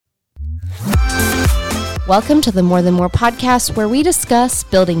Welcome to the More Than More podcast, where we discuss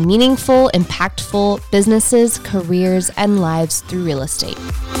building meaningful, impactful businesses, careers, and lives through real estate.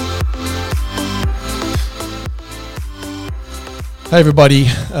 Hi, everybody.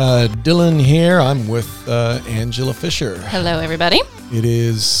 Dylan here. I'm with Angela Fisher. Hello, everybody. It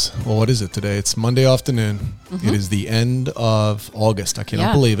is, well, what is it today? It's Monday afternoon. Mm-hmm. It is the end of August. I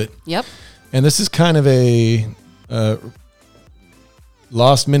cannot believe it. Yep. And this is kind of a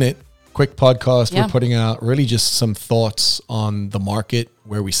last minute quick podcast we're putting out, really just some thoughts on the market,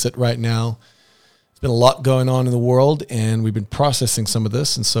 where we sit right now. There's been a lot going on in the world, and we've been processing some of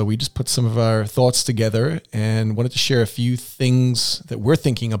this. And so we just put some of our thoughts together and wanted to share a few things that we're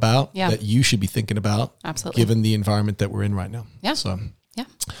thinking about that you should be thinking about. Absolutely. Given the environment that we're in right now. Yeah. So,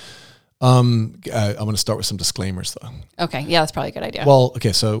 I'm going to start with some disclaimers, though. Okay. Yeah, that's probably a good idea. Well,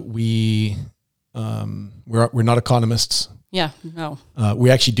 okay. So we're not economists. Yeah, no. We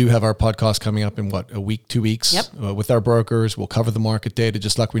actually do have our podcast coming up in a week, 2 weeks Yep. With our brokers. We'll cover the market data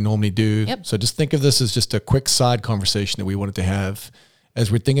just like we normally do. Yep. So just think of this as just a quick side conversation that we wanted to have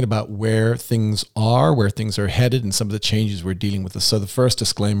as we're thinking about where things are headed, and some of the changes we're dealing with. So the first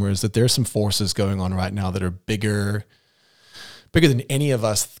disclaimer is that there's some forces going on right now that are bigger than any of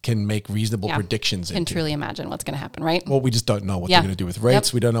us can make reasonable predictions can into. Truly imagine what's going to happen, right? Well, we just don't know what they're going to do with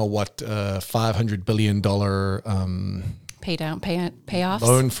rates. Yep. We don't know what $500 billion payoffs,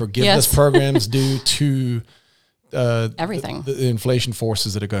 loan forgiveness programs do to everything. The inflation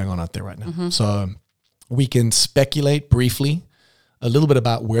forces that are going on out there right now. Mm-hmm. So we can speculate briefly a little bit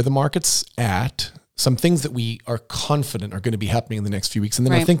about where the market's at, some things that we are confident are going to be happening in the next few weeks. And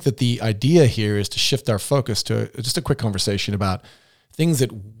then I think that the idea here is to shift our focus to just a quick conversation about things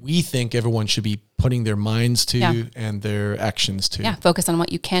that we think everyone should be putting their minds to and their actions to. Yeah, focus on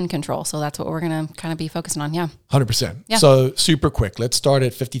what you can control. So that's what we're going to kind of be focusing on, 100%. Yeah. So super quick, let's start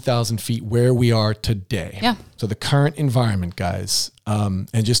at 50,000 feet where we are today. Yeah. So the current environment, guys, and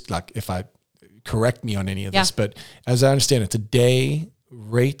just like if I correct me on any of this, but as I understand it, today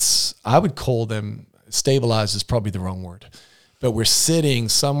rates, I would call them, stabilized is probably the wrong word, but we're sitting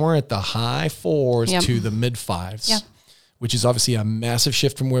somewhere at the high fours to the mid fives, which is obviously a massive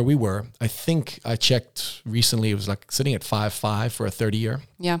shift from where we were. I think I checked recently, it was like sitting at 5.5 for a 30-year.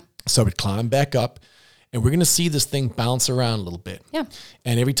 Yeah. So it climbed back up, and we're going to see this thing bounce around a little bit. Yeah.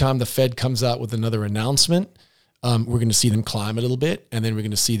 And every time the Fed comes out with another announcement, we're going to see them climb a little bit, and then we're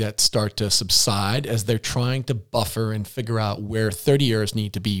going to see that start to subside as they're trying to buffer and figure out where 30 years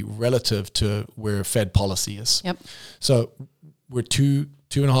need to be relative to where Fed policy is. Yep. So we're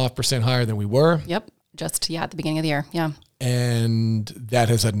 2.5% higher than we were. Yep. Just, at the beginning of the year. Yeah. And that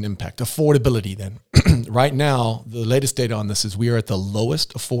has had an impact. Affordability then. Right now, the latest data on this is we are at the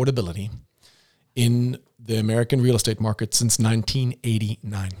lowest affordability in the American real estate market since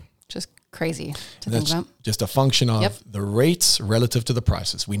 1989. Just crazy to think about. Just a function of the rates relative to the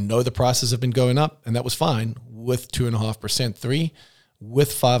prices. We know the prices have been going up, and that was fine with 2.5%, 3%. With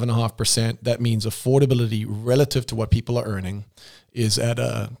 5.5%, that means affordability relative to what people are earning is at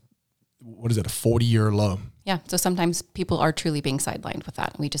a 40-year low. Yeah. So sometimes people are truly being sidelined with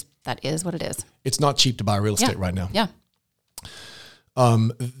that. That is what it is. It's not cheap to buy real estate right now. Yeah.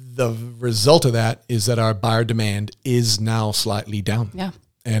 The result of that is that our buyer demand is now slightly down. Yeah.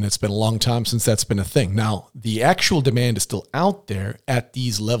 And it's been a long time since that's been a thing. Now, the actual demand is still out there at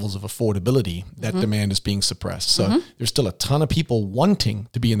these levels of affordability. That demand is being suppressed. So there's still a ton of people wanting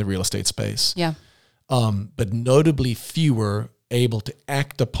to be in the real estate space. Yeah. But notably fewer able to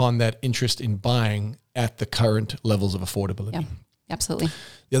act upon that interest in buying at the current levels of affordability. Yeah, absolutely.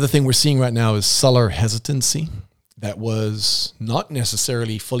 The other thing we're seeing right now is seller hesitancy. That was not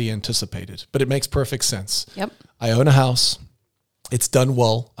necessarily fully anticipated, but it makes perfect sense. Yep. I own a house. It's done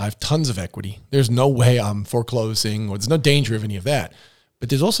well. I have tons of equity. There's no way I'm foreclosing, or there's no danger of any of that. But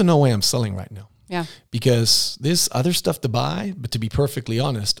there's also no way I'm selling right now. Yeah. Because there's other stuff to buy, but to be perfectly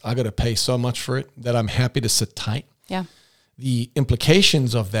honest, I got to pay so much for it that I'm happy to sit tight. Yeah. The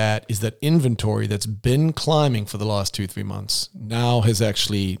implications of that is that inventory that's been climbing for the last 2-3 months now has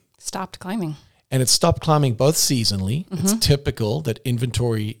actually stopped climbing. And it's stopped climbing both seasonally. Mm-hmm. It's typical that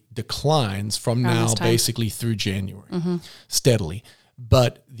inventory declines from now basically through January steadily.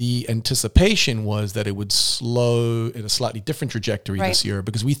 But the anticipation was that it would slow in a slightly different trajectory this year,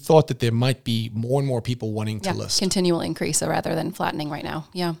 because we thought that there might be more and more people wanting to list. Continual increase rather than flattening right now.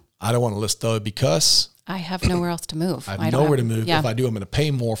 Yeah. I don't want to list though because I have nowhere else to move. I have nowhere to move. If I do, I'm going to pay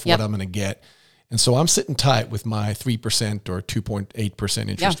more for what I'm going to get. And so I'm sitting tight with my 3% or 2.8%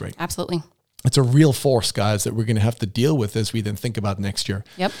 interest rate. Absolutely. It's a real force, guys, that we're going to have to deal with as we then think about next year.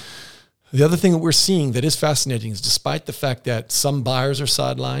 Yep. The other thing that we're seeing that is fascinating is despite the fact that some buyers are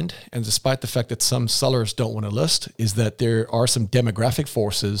sidelined and despite the fact that some sellers don't want to list, is that there are some demographic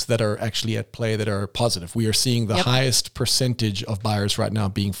forces that are actually at play that are positive. We are seeing the highest percentage of buyers right now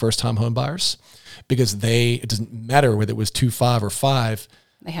being first-time home buyers because it doesn't matter whether it was 2, 5, or 5.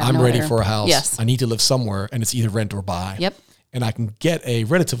 I'm ready for a house. Yes. I need to live somewhere, and it's either rent or buy. Yep. And I can get a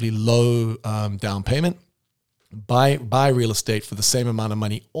relatively low down payment, buy real estate for the same amount of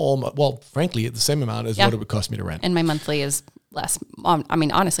money, frankly, the same amount as what it would cost me to rent. And my monthly is less. I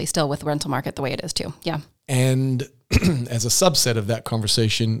mean, honestly, still with the rental market the way it is too. Yeah. And as a subset of that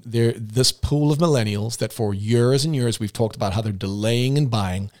conversation, this pool of millennials that for years and years we've talked about how they're delaying and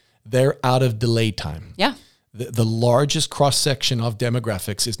buying, they're out of delay time. Yeah. The largest cross-section of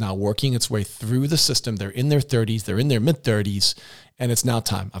demographics is now working its way through the system. They're in their 30s, they're in their mid-30s, and it's now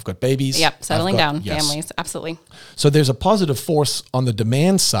time. I've got babies. Yep, settling down, families, absolutely. So there's a positive force on the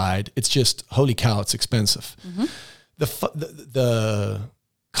demand side. It's just, holy cow, it's expensive. Mm-hmm. The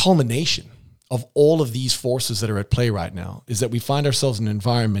culmination of all of these forces that are at play right now is that we find ourselves in an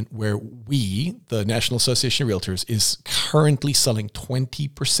environment where we, the National Association of Realtors, is currently selling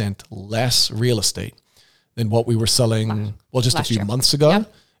 20% less real estate than what we were selling, just a few months ago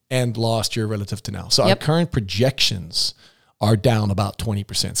and last year relative to now. So our current projections are down about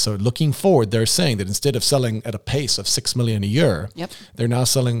 20%. So looking forward, they're saying that instead of selling at a pace of 6 million a year, they're now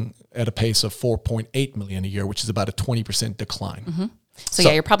selling at a pace of 4.8 million a year, which is about a 20% decline. Mm-hmm.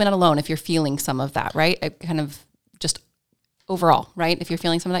 So you're probably not alone if you're feeling some of that, right? Kind of just overall, right? If you're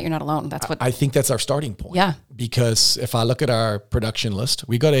feeling some of that, you're not alone. That's what I think that's our starting point. Yeah. Because if I look at our production list,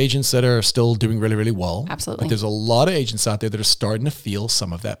 we got agents that are still doing really, really well. Absolutely. But there's a lot of agents out there that are starting to feel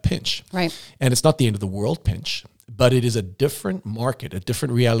some of that pinch. Right. And it's not the end of the world pinch, but it is a different market, a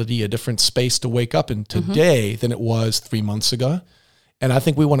different reality, a different space to wake up in today than it was 3 months ago. And I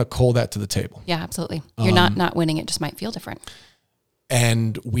think we want to call that to the table. Yeah, absolutely. You're not winning. It just might feel different.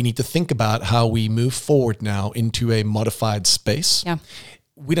 And we need to think about how we move forward now into a modified space. Yeah.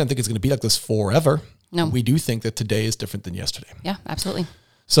 We don't think it's going to be like this forever. No. We do think that today is different than yesterday. Yeah, absolutely.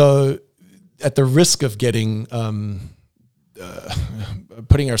 So at the risk of getting,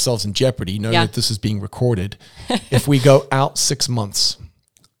 putting ourselves in jeopardy, knowing that this is being recorded, if we go out 6 months,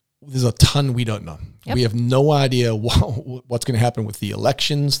 there's a ton we don't know. Yep. We have no idea what's going to happen with the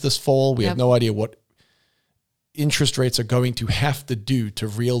elections this fall. We have no idea what interest rates are going to have to do to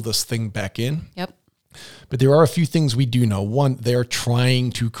reel this thing back in. Yep. But there are a few things we do know. One, they're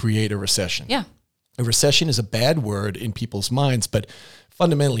trying to create a recession. Yeah. A recession is a bad word in people's minds, but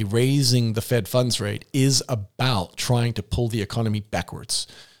fundamentally raising the Fed funds rate is about trying to pull the economy backwards.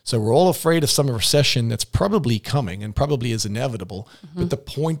 So we're all afraid of some recession that's probably coming and probably is inevitable. Mm-hmm. But the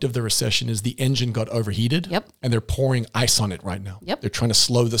point of the recession is the engine got overheated and they're pouring ice on it right now. Yep. They're trying to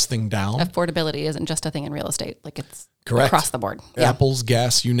slow this thing down. Affordability isn't just a thing in real estate. Like it's correct across the board. Apples,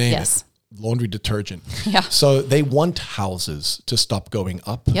 gas, you name it. Laundry detergent. Yeah. So they want houses to stop going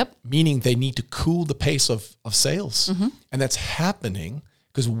up. Yep. Meaning they need to cool the pace of sales. Mm-hmm. And that's happening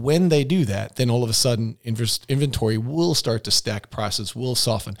because when they do that, then all of a sudden inventory will start to stack, prices will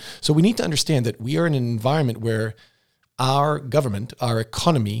soften. So we need to understand that we are in an environment where our government, our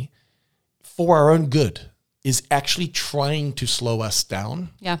economy, for our own good, is actually trying to slow us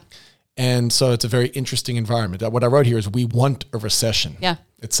down. Yeah. And so it's a very interesting environment. What I wrote here is we want a recession. Yeah.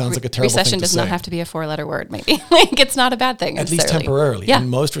 It sounds like a terrible recession thing to does say. not have to be a 4-letter word, maybe. Like it's not a bad thing. At least temporarily. Yeah. And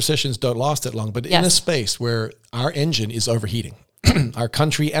most recessions don't last that long. But in a space where our engine is overheating, our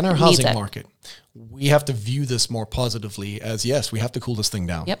country and our housing market, we have to view this more positively as, yes, we have to cool this thing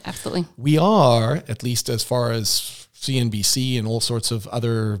down. Yep, absolutely. We are, at least as far as CNBC and all sorts of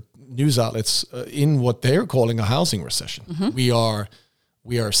other news outlets, in what they're calling a housing recession. Mm-hmm.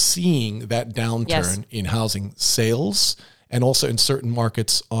 We are seeing that downturn in housing sales and also in certain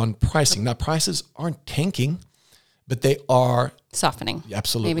markets on pricing. Now, prices aren't tanking, but they are softening.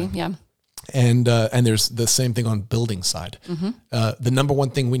 Absolutely. Maybe, yeah. And there's the same thing on building side. Mm-hmm. The number one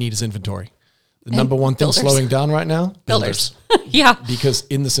thing we need is inventory. The number one thing slowing down right now? Builders. Yeah. Because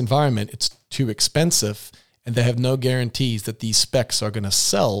in this environment, it's too expensive and they have no guarantees that these specs are going to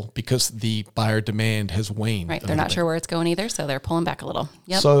sell because the buyer demand has waned. Right. They're not sure where it's going either, so they're pulling back a little.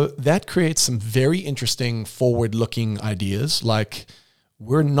 Yep. So that creates some very interesting forward-looking ideas, like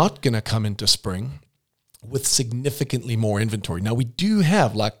we're not going to come into spring with significantly more inventory. Now, we do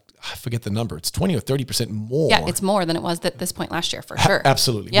have, like, I forget the number, it's 20 or 30% more. Yeah, it's more than it was at this point last year, for sure.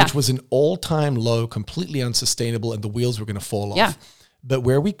 Absolutely. Yeah. Which was an all-time low, completely unsustainable, and the wheels were going to fall off. Yeah. But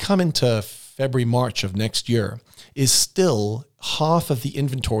where we come into February, March of next year is still half of the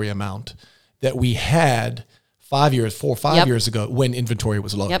inventory amount that we had 4 or 5 years ago when inventory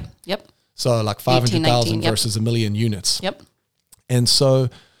was low. Yep. So like 500,000 yep. versus 1 million units. Yep. And so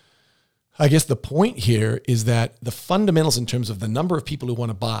I guess the point here is that the fundamentals in terms of the number of people who want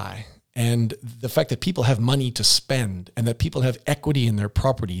to buy and the fact that people have money to spend and that people have equity in their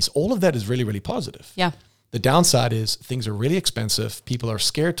properties, all of that is really, really positive. Yeah. The downside is things are really expensive. People are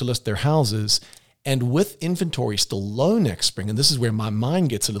scared to list their houses. And with inventory still low next spring, and this is where my mind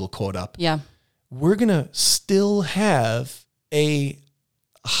gets a little caught up. Yeah. We're going to still have a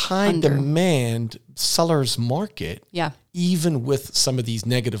high demand seller's market. Yeah. Even with some of these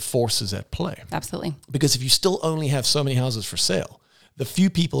negative forces at play. Absolutely. Because if you still only have so many houses for sale, the few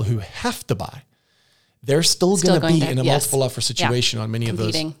people who have to buy, they're still going to be in a multiple offer situation on many of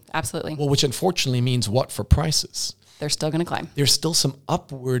those. Absolutely. Well, which unfortunately means what for prices? They're still going to climb. There's still some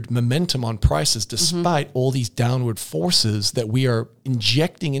upward momentum on prices despite all these downward forces that we are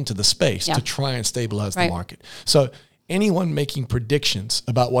injecting into the space to try and stabilize the market. So anyone making predictions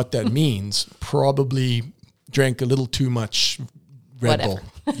about what that means probably drank a little too much Red Bull.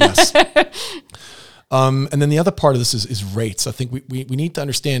 Yes. And then the other part of this is rates. I think we need to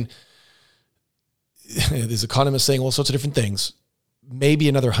understand, there's economists saying all sorts of different things. Maybe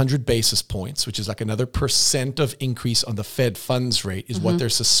another 100 basis points, which is like another % of increase on the Fed funds rate is what they're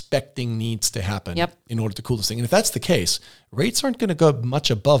suspecting needs to happen in order to cool this thing. And if that's the case, rates aren't going to go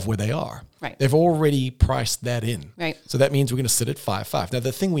much above where they are. Right. They've already priced that in. Right. So that means we're going to sit at 5.5. Now,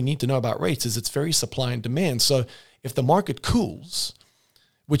 the thing we need to know about rates is it's very supply and demand. So if the market cools,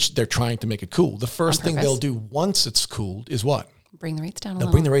 which they're trying to make it cool, the first thing they'll do once it's cooled is what? Bring the rates down a They'll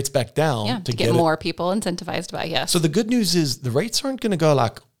little. bring the rates back down to get more people incentivized to buy. Yes. So the good news is the rates aren't going to go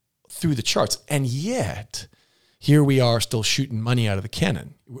like through the charts. And yet, here we are still shooting money out of the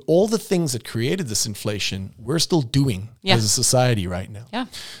cannon. All the things that created this inflation, we're still doing as a society right now. Yeah.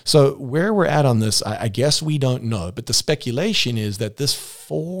 So where we're at on this, I guess we don't know. But the speculation is that this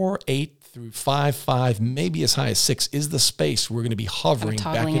 4.8 through 5.5, maybe as high as 6, is the space we're going to be hovering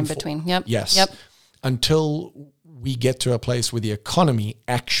back and in between. Yep. Yes. Yep. Until we get to a place where the economy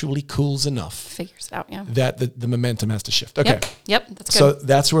actually cools enough. Figures it out, that the momentum has to shift. Okay. Yep, that's good. So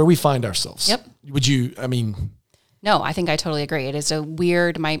that's where we find ourselves. Yep. Would you, I mean... No, I think I totally agree. It is a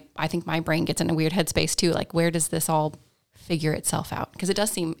weird, I think my brain gets in a weird headspace too. Like, where does this all figure itself out? Because it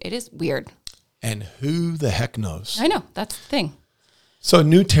is weird. And who the heck knows? I know, that's the thing. So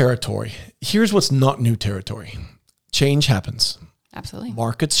new territory. Here's what's not new territory. Change happens. Absolutely.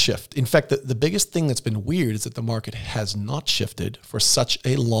 Markets shift. In fact, the biggest thing that's been weird is that the market has not shifted for such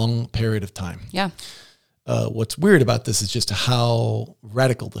a long period of time. Yeah. What's weird about this is just how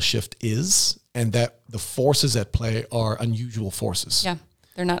radical the shift is and that the forces at play are unusual forces. Yeah.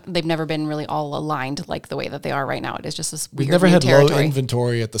 They've never been really all aligned like the way that they are right now. It is just this weird We've never had territory. low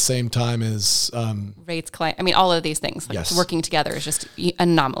inventory at the same time as... rates climb. I mean, all of these things working together is just an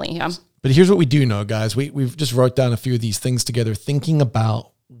anomaly. Yeah. But here's what we do know, guys. We've just wrote down a few of these things together, thinking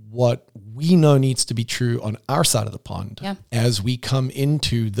about what we know needs to be true on our side of the pond as we come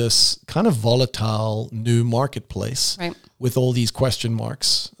into this kind of volatile new marketplace with all these question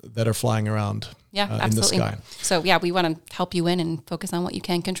marks that are flying around in the sky. So, we want to help you in and focus on what you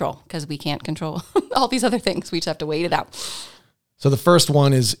can control because we can't control all these other things. We just have to wait it out. So the first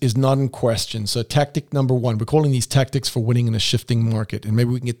one is not in question. So tactic number 1, we're calling these tactics for winning in a shifting market, and maybe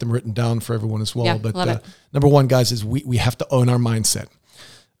we can get them written down for everyone as well. Yeah, but love it. Number 1, guys, is we have to own our mindset.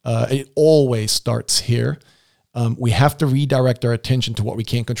 It always starts here. We have to redirect our attention to what we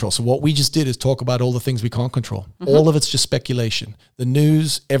can't control. So what we just did is talk about all the things we can't control. Mm-hmm. All of it's just speculation. The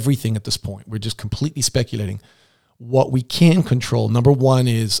news, everything at this point. We're just completely speculating. What we can control, number 1,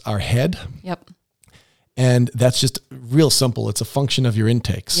 is our head. Yep. And that's just real simple. It's a function of your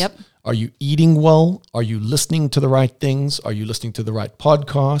intakes. Yep. Are you eating well? Are you listening to the right things? Are you listening to the right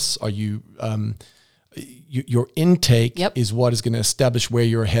podcasts? Are you, your intake is what is going to establish where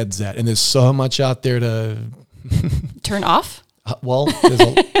your head's at. And there's so much out there to turn off. Well,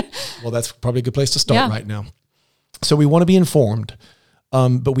 that's probably a good place to start right now. So we want to be informed,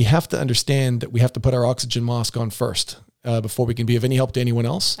 but we have to understand that we have to put our oxygen mask on first. Before we can be of any help to anyone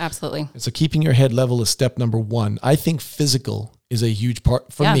else. Absolutely. And so keeping your head level is step number 1. I think physical is a huge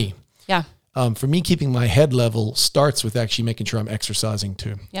part for me. Yeah. For me, keeping my head level starts with actually making sure I'm exercising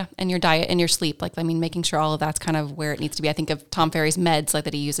too. Yeah. And your diet and your sleep. Making sure all of that's kind of where it needs to be. I think of Tom Ferry's MEDS,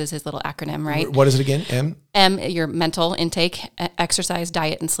 that he uses his little acronym, right? What is it again? M? M, your mental intake, exercise,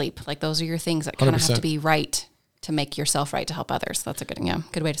 diet, and sleep. Those are your things that kind of have to be right to make yourself right to help others. That's a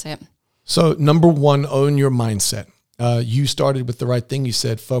good way to say it. So number 1, own your mindset. You started with the right thing. You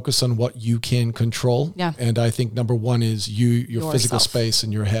said focus on what you can control. Yeah. And I think number one is your physical Yourself. space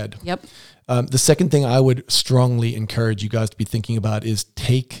and your head. Yep. The second thing I would strongly encourage you guys to be thinking about is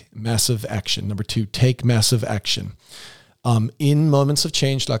take massive action. Number two, take massive action. In moments of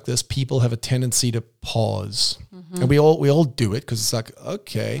change like this, people have a tendency to pause. And we all do it because it's like,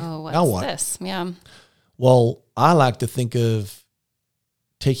 okay, now what? This? Yeah. Well, I like to think of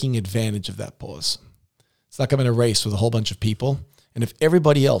taking advantage of that pause. It's like I'm in a race with a whole bunch of people. And if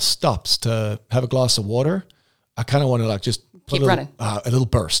everybody else stops to have a glass of water, I kind of want to like just Keep running. A little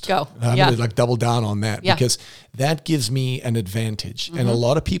burst. Go. I'm Yeah. going to like double down on that Yeah. because that gives me an advantage. And a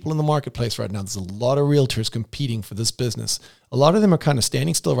lot of people in the marketplace right now, there's a lot of realtors competing for this business. A lot of them are kind of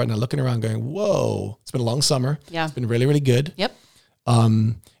standing still right now, looking around going, whoa, it's been a long summer. Yeah. It's been really, really good. Yep.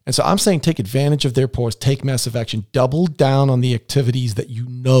 And so I'm saying take advantage of their pause, take massive action, double down on the activities that you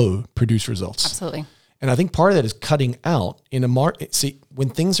know produce results. Absolutely. And I think part of that is cutting out in a market. See, when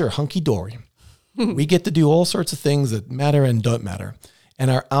things are hunky-dory, we get to do all sorts of things that matter and don't matter. And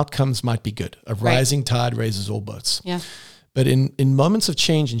our outcomes might be good. A rising tide raises all boats. Yeah. But in moments of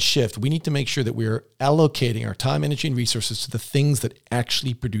change and shift, we need to make sure that we're allocating our time, energy, and resources to the things that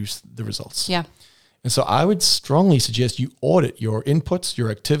actually produce the results. Yeah. And so I would strongly suggest you audit your inputs,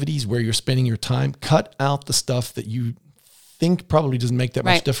 your activities, where you're spending your time. Cut out the stuff that you think probably doesn't make that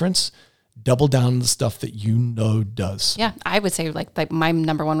much difference. Double down on the stuff that you know does. Yeah, I would say like my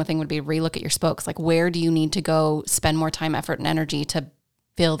number one thing would be relook at your spokes. Like, where do you need to go spend more time, effort, and energy to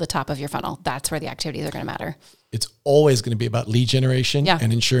fill the top of your funnel? That's where the activities are going to matter. It's always going to be about lead generation Yeah.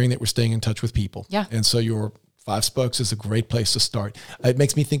 and ensuring that we're staying in touch with people. Yeah. And so your 5 spokes is a great place to start. It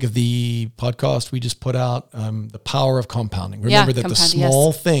makes me think of the podcast we just put out, The Power of Compounding. Remember that the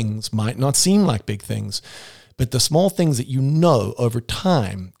small things might not seem like big things, but the small things that you know over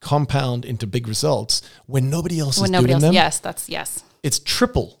time compound into big results when nobody else is doing them. Yes, It's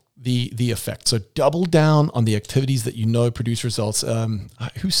triple the effect. So double down on the activities that you know produce results.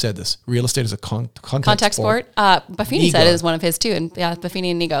 Who said this? Real estate is a contact sport. Buffini said it was one of his too. And yeah, Buffini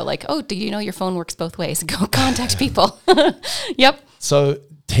and Nigo, like, oh, do you know your phone works both ways? Go contact people. Yep. So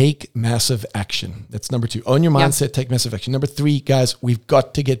take massive action. That's number 2. Own your mindset, take massive action. Number 3, guys, we've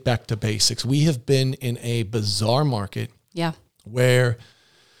got to get back to basics. We have been in a bizarre market where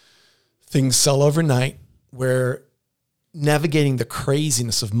things sell overnight, where navigating the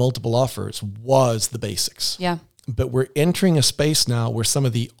craziness of multiple offers was the basics. Yeah. But we're entering a space now where some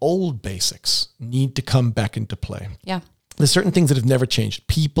of the old basics need to come back into play. Yeah. There's certain things that have never changed.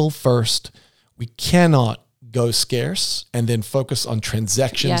 People first. We cannot go scarce and then focus on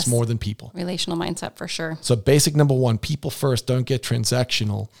transactions more than people. Relational mindset for sure. So basic number 1, people first, don't get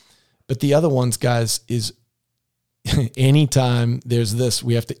transactional. But the other ones, guys, is anytime there's this,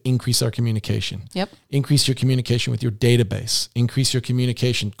 we have to increase our communication. Yep. Increase your communication with your database. Increase your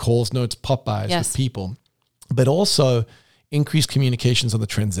communication, calls, notes, Popeyes with people. But also increase communications on the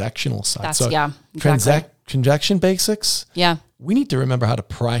transactional side. Transaction basics. Yeah. We need to remember how to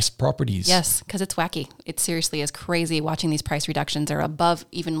price properties. Yes, because it's wacky. It seriously is crazy watching these price reductions are above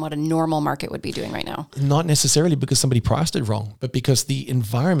even what a normal market would be doing right now. Not necessarily because somebody priced it wrong, but because the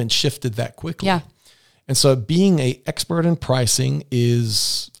environment shifted that quickly. Yeah. And so being an expert in pricing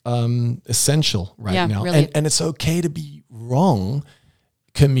is essential right now. Really. And it's okay to be wrong.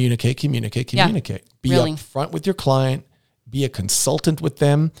 Communicate. Be upfront with your client, be a consultant with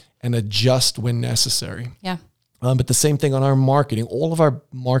them, and adjust when necessary. Yeah. But the same thing on our marketing, all of our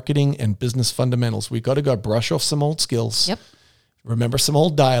marketing and business fundamentals. We've got to go brush off some old skills. Yep. Remember some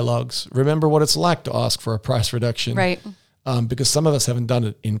old dialogues. Remember what it's like to ask for a price reduction. Right. Because some of us haven't done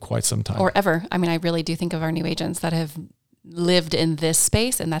it in quite some time. Or ever. I mean, I really do think of our new agents that have lived in this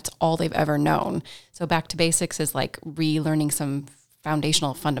space and that's all they've ever known. So back to basics is like relearning some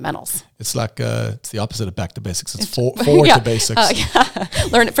foundational fundamentals. It's like, it's the opposite of back to basics. It's forward to basics.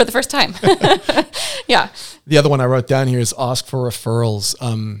 Learn it for the first time. Yeah. The other one I wrote down here is ask for referrals.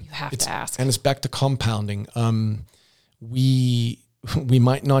 You have to ask. And it's back to compounding. We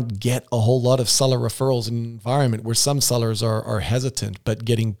might not get a whole lot of seller referrals in an environment where some sellers are hesitant, but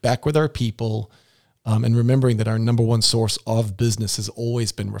getting back with our people and remembering that our number 1 source of business has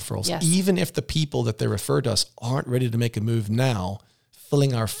always been referrals. Yes. Even if the people that they refer to us aren't ready to make a move now,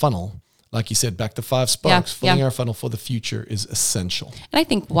 filling our funnel, like you said, back to 5 spokes, filling our funnel for the future is essential. And I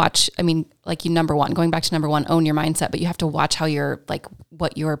think number 1, going back to number 1, own your mindset, but you have to watch how you're like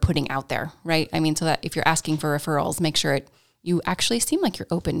what you're putting out there, right? I mean, so that if you're asking for referrals, make sure you actually seem like you're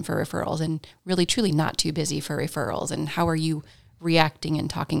open for referrals and really truly not too busy for referrals. And how are you reacting and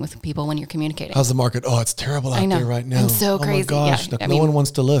talking with people when you're communicating? How's the market? Oh, it's terrible out there right now. I'm so crazy. Oh my gosh, no one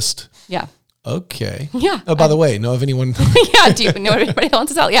wants to list. Yeah. Okay. Yeah. Oh, by the way, know of anyone? Yeah. Do you know anybody that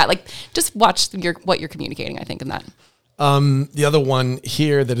wants to sell? Yeah. Like just watch what you're communicating, I think, in that. The other one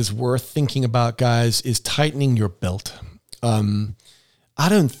here that is worth thinking about, guys, is tightening your belt. I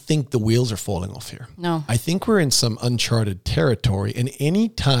don't think the wheels are falling off here. No. I think we're in some uncharted territory. And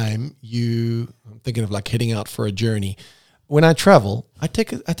anytime I'm thinking of like heading out for a journey, when I travel, I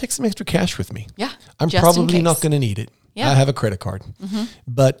take some extra cash with me. Yeah. I'm probably not going to need it. Yeah. I have a credit card.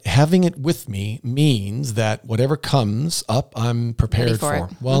 But having it with me means that whatever comes up, I'm prepared for.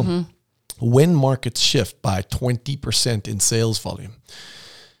 Well, when markets shift by 20% in sales volume,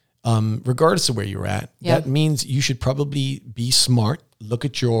 regardless of where you're at, that means you should probably be smart. Look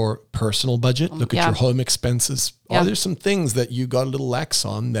at your personal budget. Look at your home expenses. Are there some things that you got a little lax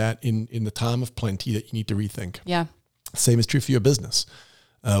on that in the time of plenty that you need to rethink? Yeah. Same is true for your business.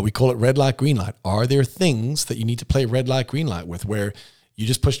 We call it red light, green light. Are there things that you need to play red light, green light with where you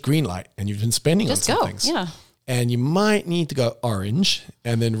just pushed green light and you've been spending on some things? Yeah. And you might need to go orange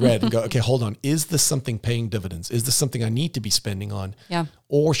and then red and go, okay, hold on. Is this something paying dividends? Is this something I need to be spending on? Yeah.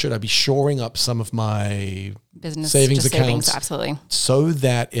 Or should I be shoring up some of my business savings accounts? Absolutely. So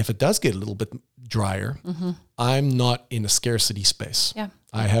that if it does get a little bit drier, I'm not in a scarcity space. Yeah.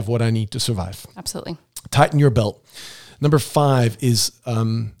 I have what I need to survive. Absolutely. Tighten your belt. Number 5 is,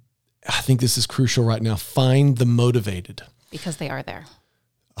 I think this is crucial right now. Find the motivated. Because they are there.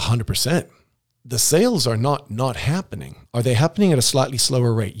 100%. The sales are not happening. Are they happening at a slightly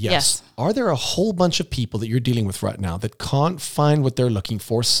slower rate? Yes. Are there a whole bunch of people that you're dealing with right now that can't find what they're looking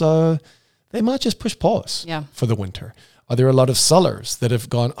for? So they might just push pause for the winter. Are there a lot of sellers that have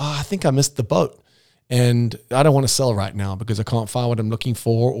gone, I think I missed the boat and I don't want to sell right now because I can't find what I'm looking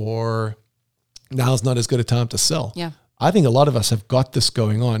for, or now's not as good a time to sell? Yeah. I think a lot of us have got this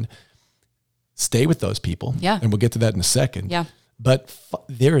going on. Stay with those people. Yeah. And we'll get to that in a second. Yeah. But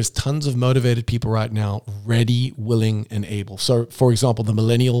there is tons of motivated people right now, ready, willing, and able. So, for example, the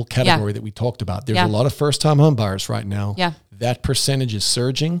millennial category that we talked about, there's a lot of first-time home buyers right now. Yeah. That percentage is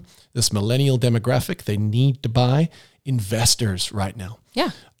surging. This millennial demographic, they need to buy. Investors right now. Yeah.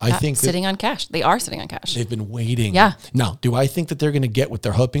 I think sitting on cash. They are sitting on cash. They've been waiting. Yeah. Now, do I think that they're going to get what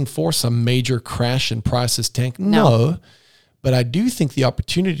they're hoping for? Some major crash in prices tank? No. But I do think the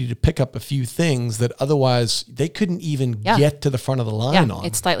opportunity to pick up a few things that otherwise they couldn't even get to the front of the line on.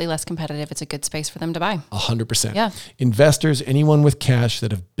 It's slightly less competitive. It's a good space for them to buy. 100%. Yeah. Investors, anyone with cash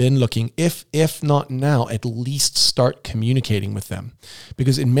that have been looking, if not now, at least start communicating with them.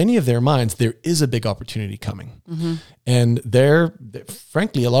 Because in many of their minds, there is a big opportunity coming. And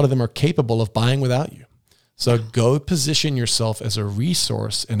frankly, a lot of them are capable of buying without you. So go position yourself as a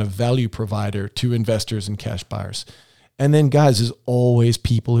resource and a value provider to investors and cash buyers. And then, guys, there's always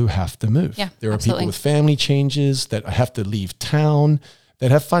people who have to move. Yeah, there are people with family changes that have to leave town, that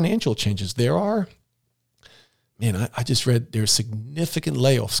have financial changes. There are, I just read there's significant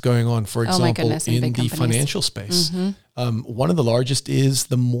layoffs going on, for example, in the financial space. One of the largest is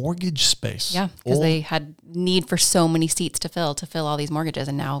the mortgage space. Yeah, because they had need for so many seats to fill all these mortgages,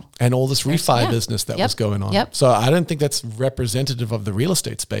 and all this refi business that was going on. So I don't think that's representative of the real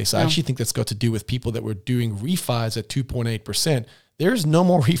estate space. I actually think that's got to do with people that were doing refis at 2.8%. There's no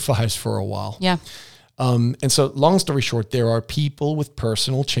more refis for a while. Yeah. And so long story short, there are people with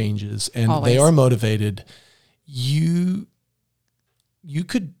personal changes and they are motivated. You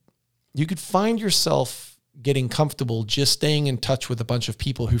could find yourself getting comfortable just staying in touch with a bunch of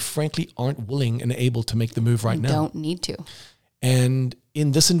people who frankly aren't willing and able to make the move right now. Don't need to. And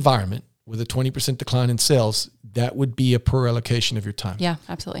in this environment with a 20% decline in sales, that would be a poor allocation of your time. Yeah,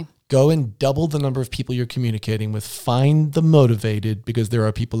 absolutely. Go and double the number of people you're communicating with. Find the motivated, because there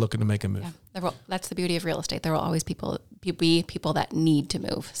are people looking to make a move. Yeah, that's the beauty of real estate. There will always be people that need to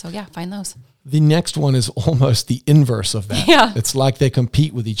move. So find those. The next one is almost the inverse of that. Yeah. It's like they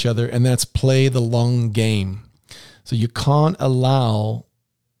compete with each other, and that's play the long game. So you can't allow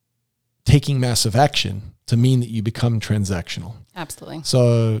taking massive action to mean that you become transactional. Absolutely.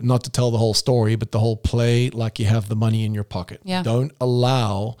 So not to tell the whole story, but the whole play like you have the money in your pocket. Yeah. Don't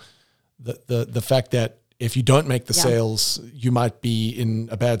allow the fact that if you don't make the sales, you might be in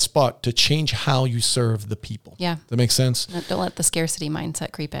a bad spot to change how you serve the people. Yeah. Does that make sense? Don't let the scarcity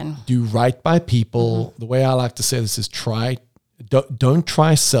mindset creep in. Do right by people. The way I like to say this is don't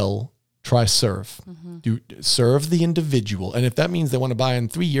try sell, try serve. Do serve the individual. And if that means they want to buy in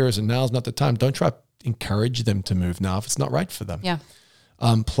 3 years and now's not the time, don't try to encourage them to move now if it's not right for them. Yeah.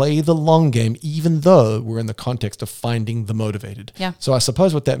 Play the long game, even though we're in the context of finding the motivated. Yeah. So I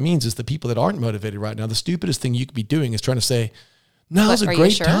suppose what that means is the people that aren't motivated right now, the stupidest thing you could be doing is trying to say, Now's But a are you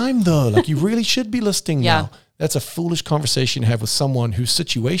great sure? time though. Like you really should be listing Yeah. now. That's a foolish conversation to have with someone whose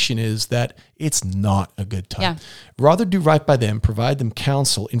situation is that it's not a good time. Yeah. Rather do right by them, provide them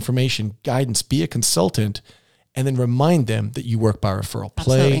counsel, information, guidance, be a consultant, and then remind them that you work by referral.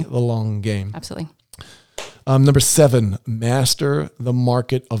 Play Absolutely. the long game. Absolutely. Number 7, master the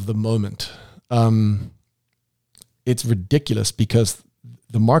market of the moment. It's ridiculous because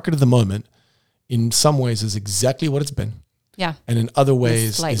the market of the moment in some ways is exactly what it's been. Yeah. And in other It's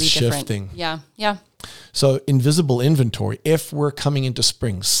ways slightly is different. shifting. Yeah. Yeah. So invisible inventory, if we're coming into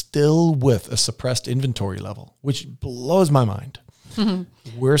spring still with a suppressed inventory level, which blows my mind,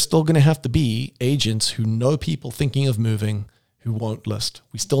 we're still going to have to be agents who know people thinking of moving who won't list.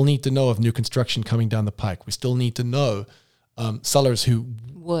 We still need to know of new construction coming down the pike. We still need to know sellers who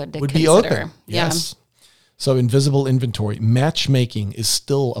Would be consider. open. Yeah. Yes. So invisible inventory, matchmaking is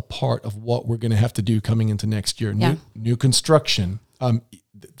still a part of what we're going to have to do coming into next year. Yeah. New construction,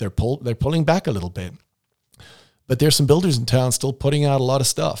 they're pulling back a little bit, but there's some builders in town still putting out a lot of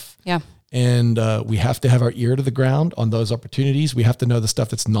stuff. Yeah. And we have to have our ear to the ground on those opportunities. We have to know the stuff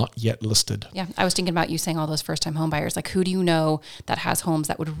that's not yet listed. Yeah. I was thinking about you saying all those first time home buyers, like who do you know that has homes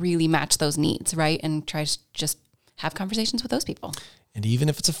that would really match those needs, right? And try to just have conversations with those people. And even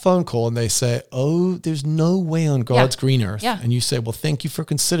if it's a phone call and they say, oh, there's no way on God's green earth. Yeah. And you say, well, thank you for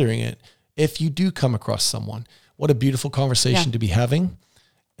considering it. If you do come across someone, what a beautiful conversation to be having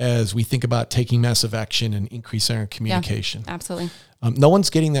as we think about taking massive action and increasing our communication. Absolutely. No one's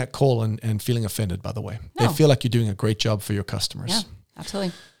getting that call and feeling offended, by the way. No. They feel like you're doing a great job for your customers. Yeah.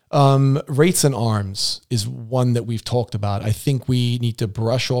 Absolutely. Rates and arms is one that we've talked about. I think we need to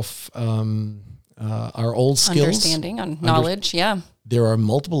brush off our old skills. Understanding on knowledge. Yeah. There are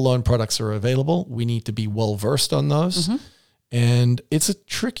multiple loan products that are available. We need to be well-versed on those. And it's a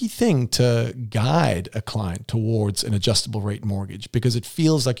tricky thing to guide a client towards an adjustable rate mortgage because it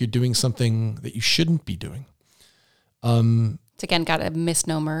feels like you're doing something that you shouldn't be doing. It's again got a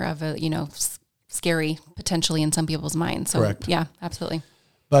misnomer of a, scary potentially in some people's minds. So Correct. yeah, absolutely.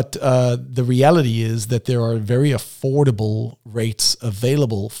 But the reality is that there are very affordable rates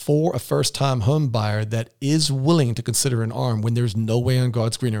available for a first-time home buyer that is willing to consider an ARM when there's no way on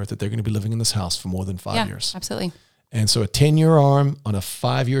God's green earth that they're going to be living in this house for more than 5 years. Absolutely. And so a 10-year ARM on a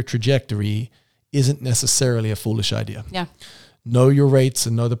 5-year trajectory isn't necessarily a foolish idea. Yeah. Know your rates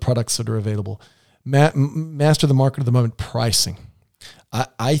and know the products that are available. Master the market of the moment pricing.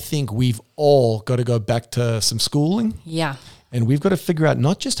 I think we've all got to go back to some schooling. Yeah. And we've got to figure out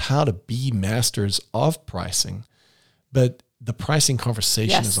not just how to be masters of pricing, but the pricing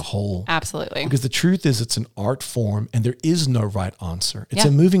conversation as a whole. Absolutely. Because the truth is it's an art form and there is no right answer. It's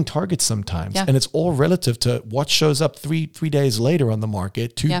a moving target sometimes. Yeah. And it's all relative to what shows up three days later on the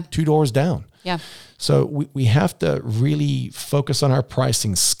market, two doors down. Yeah. So we have to really focus on our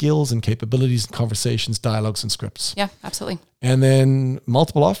pricing skills and capabilities and conversations, dialogues and scripts. Yeah, absolutely. And then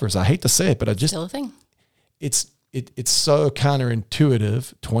multiple offers. I hate to say it, but Still a thing. it's so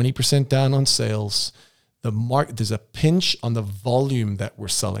counterintuitive. 20% down on sales. There's a pinch on the volume that we're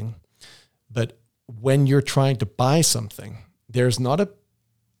selling. But when you're trying to buy something, there's not a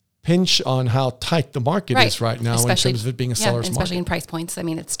pinch on how tight the market is right now in terms of it being a seller's market. Especially in price points. I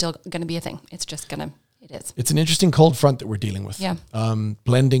mean, it's still going to be a thing. It's just it is. It's an interesting cold front that we're dealing with. Yeah.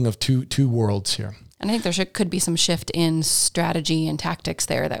 Blending of two worlds here. And I think there could be some shift in strategy and tactics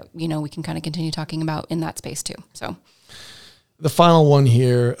there that, we can kind of continue talking about in that space too. So the final one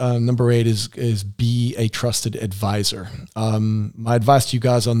here, number 8 is be a trusted advisor. My advice to you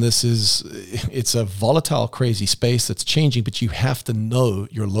guys on this is it's a volatile, crazy space that's changing, but you have to know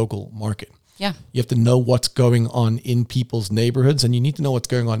your local market. yeah, You have to know what's going on in people's neighborhoods, and you need to know what's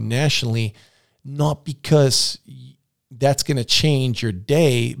going on nationally, not because that's going to change your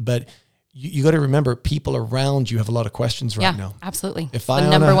day, but you got to remember people around you have a lot of questions right now. Absolutely. If the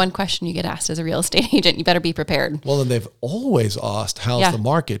number one question you get asked as a real estate agent, you better be prepared. Well, and they've always asked, how's the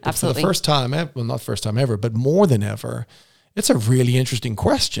market? But absolutely. for the first time, not first time ever, but more than ever, it's a really interesting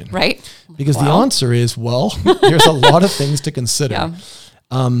question. Right? Because the answer is, there's a lot of things to consider.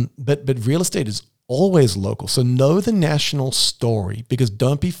 Yeah. But real estate is always local. So know the national story, because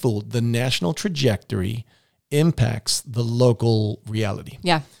don't be fooled. The national trajectory impacts the local reality.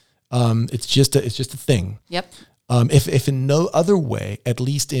 Yeah. It's just a thing. Yep. If in no other way, at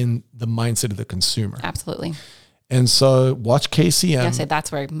least in the mindset of the consumer. Absolutely. And so watch KCM. I say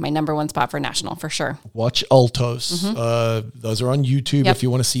that's where my number one spot for national, for sure. Watch Altos. Those are on YouTube if you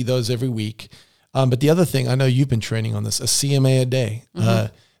want to see those every week. But the other thing, I know you've been training on this, a CMA a day.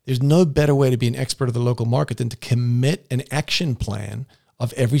 There's no better way to be an expert of the local market than to commit an action plan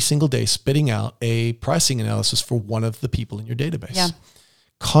of every single day spitting out a pricing analysis for one of the people in your database. Yeah.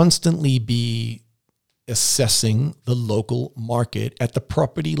 Constantly be assessing the local market at the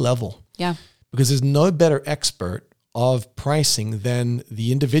property level. Yeah. Because there's no better expert of pricing than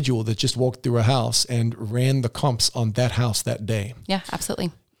the individual that just walked through a house and ran the comps on that house that day. Yeah, absolutely.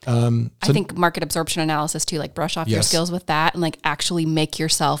 I think market absorption analysis too, like brush off your skills with that and like actually make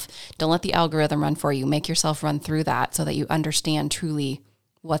yourself, don't let the algorithm run for you, make yourself run through that so that you understand truly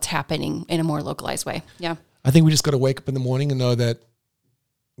what's happening in a more localized way. Yeah. I think we just got to wake up in the morning and know that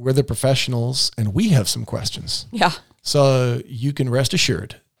we're the professionals and we have some questions. Yeah. So you can rest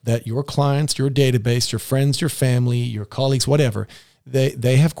assured that your clients, your database, your friends, your family, your colleagues, whatever,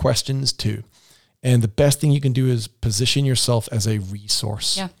 they have questions too. And the best thing you can do is position yourself as a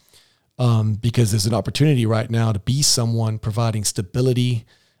resource. Yeah. Because there's an opportunity right now to be someone providing stability,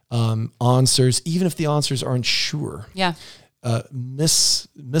 answers, even if the answers aren't sure. Yeah.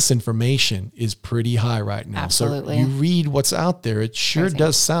 Misinformation is pretty high right now. Absolutely. So you read what's out there. It sure Crazy.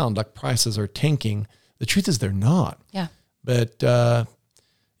 does sound like prices are tanking. The truth is they're not. Yeah. But I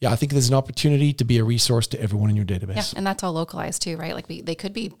think there's an opportunity to be a resource to everyone in your database. Yeah. And that's all localized too, right? Like they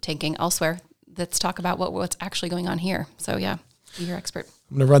could be tanking elsewhere. Let's talk about what's actually going on here. So yeah, be your expert.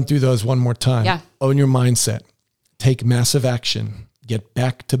 I'm going to run through those one more time. Yeah. Own your mindset. Take massive action. Get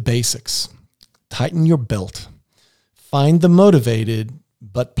back to basics. Tighten your belt. Find the motivated,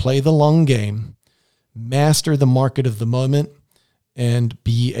 but play the long game. Master the market of the moment and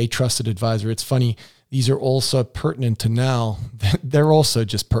be a trusted advisor. It's funny. These are also pertinent to now. They're also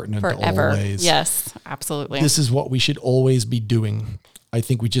just pertinent Forever. to always. Yes, absolutely. This is what we should always be doing. I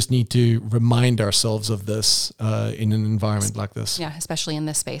think we just need to remind ourselves of this in an environment like this. Yeah, especially in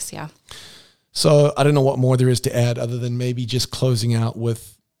this space. Yeah. So I don't know what more there is to add other than maybe just closing out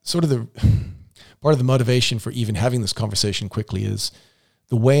with sort of the part of the motivation for even having this conversation quickly is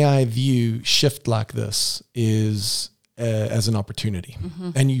the way I view shift like this is as an opportunity.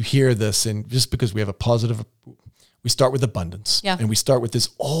 Mm-hmm. And you hear this, and just because we have a positive, we start with abundance, and we start with this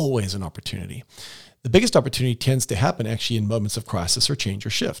always an opportunity. The biggest opportunity tends to happen actually in moments of crisis or change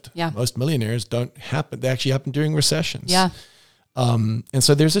or shift. Yeah. Most millionaires don't happen. They actually happen during recessions. Yeah. And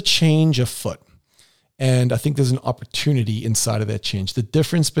so there's a change afoot. And I think there's an opportunity inside of that change. The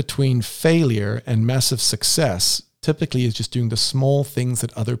difference between failure and massive success typically is just doing the small things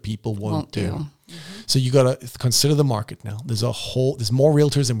that other people won't do. Mm-hmm. So you got to consider the market now. There's more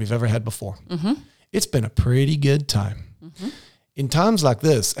realtors than we've ever had before. Mm-hmm. It's been a pretty good time. Mm-hmm. In times like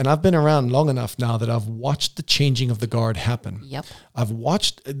this, and I've been around long enough now that I've watched the changing of the guard happen. Yep. I've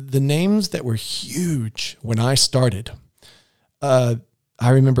watched the names that were huge when I started. I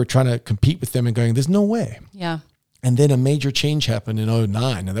remember trying to compete with them and going, there's no way. Yeah. And then a major change happened in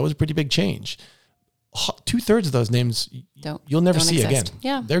 2009, and that was a pretty big change. 2/3 of those names you'll never see again.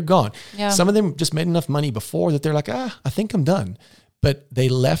 Yeah. They're gone. Yeah. Some of them just made enough money before that they're like, I think I'm done. But they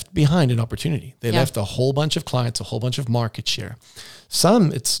left behind an opportunity. They left a whole bunch of clients, a whole bunch of market share.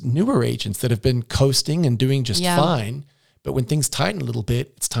 Some, it's newer agents that have been coasting and doing just fine. But when things tighten a little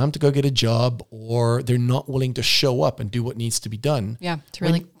bit, it's time to go get a job, or they're not willing to show up and do what needs to be done. Yeah, to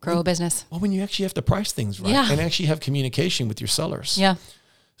really grow a business. Well, when you actually have to price things right and actually have communication with your sellers. Yeah.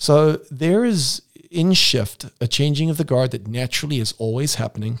 So there is, in shift, a changing of the guard that naturally is always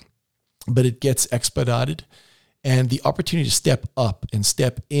happening, but it gets expedited. And the opportunity to step up and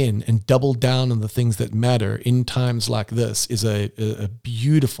step in and double down on the things that matter in times like this is a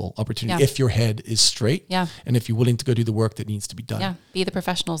beautiful opportunity if your head is straight and if you're willing to go do the work that needs to be done. Yeah, be the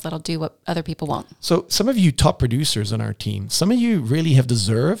professionals that'll do what other people won't. So some of you top producers on our team, some of you really have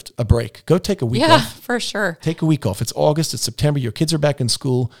deserved a break. Go take a week off. Yeah, for sure. Take a week off. It's August, it's September, your kids are back in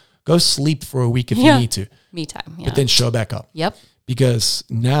school. Go sleep for a week if you need to. Me time, But then show back up. Yep. Because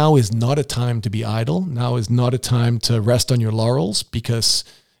now is not a time to be idle. Now is not a time to rest on your laurels because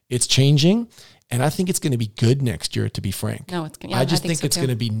it's changing. And I think it's going to be good next year, to be frank. No, it's I just think it's going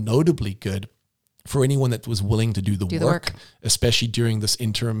to be notably good for anyone that was willing to do the work, especially during this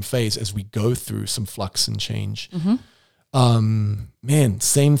interim phase as we go through some flux and change. Mm-hmm. Man,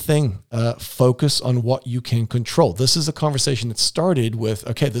 same thing. Focus on what you can control. This is a conversation that started with,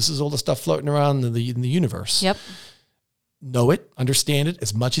 okay, this is all the stuff floating around in the universe. Yep. Know it, understand it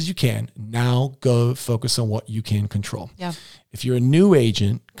as much as you can. Now go focus on what you can control. Yeah. If you're a new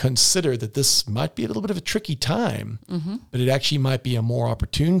agent, consider that this might be a little bit of a tricky time, but it actually might be a more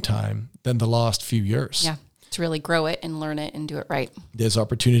opportune time than the last few years. Yeah. To really grow it and learn it and do it right. There's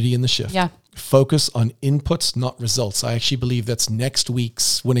opportunity in the shift. Yeah. Focus on inputs, not results. I actually believe that's next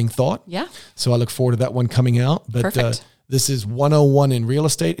week's winning thought. Yeah. So I look forward to that one coming out. But Perfect. This is 101 in real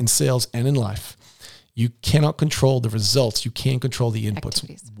estate, in sales, and in life. You cannot control the results. You can't control the inputs.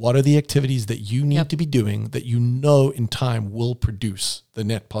 Activities. What are the activities that you need Yep. to be doing that you know in time will produce the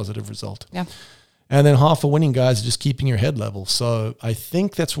net positive result? Yeah. And then half of winning, guys, is just keeping your head level. So I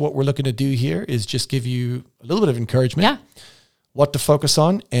think that's what we're looking to do here, is just give you a little bit of encouragement, Yeah. what to focus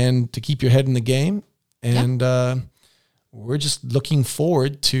on and to keep your head in the game. And we're just looking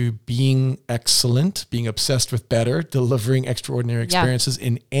forward to being excellent, being obsessed with better, delivering extraordinary experiences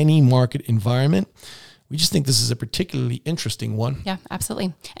in any market environment. We just think this is a particularly interesting one. Yeah,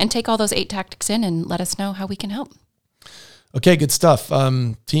 absolutely. And take all those 8 tactics in and let us know how we can help. Okay, good stuff.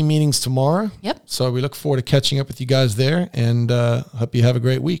 Team meetings tomorrow. Yep. So we look forward to catching up with you guys there, and hope you have a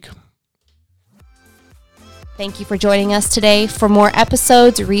great week. Thank you for joining us today. For more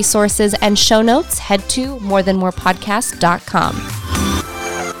episodes, resources, and show notes, head to morethanmorepodcast.com.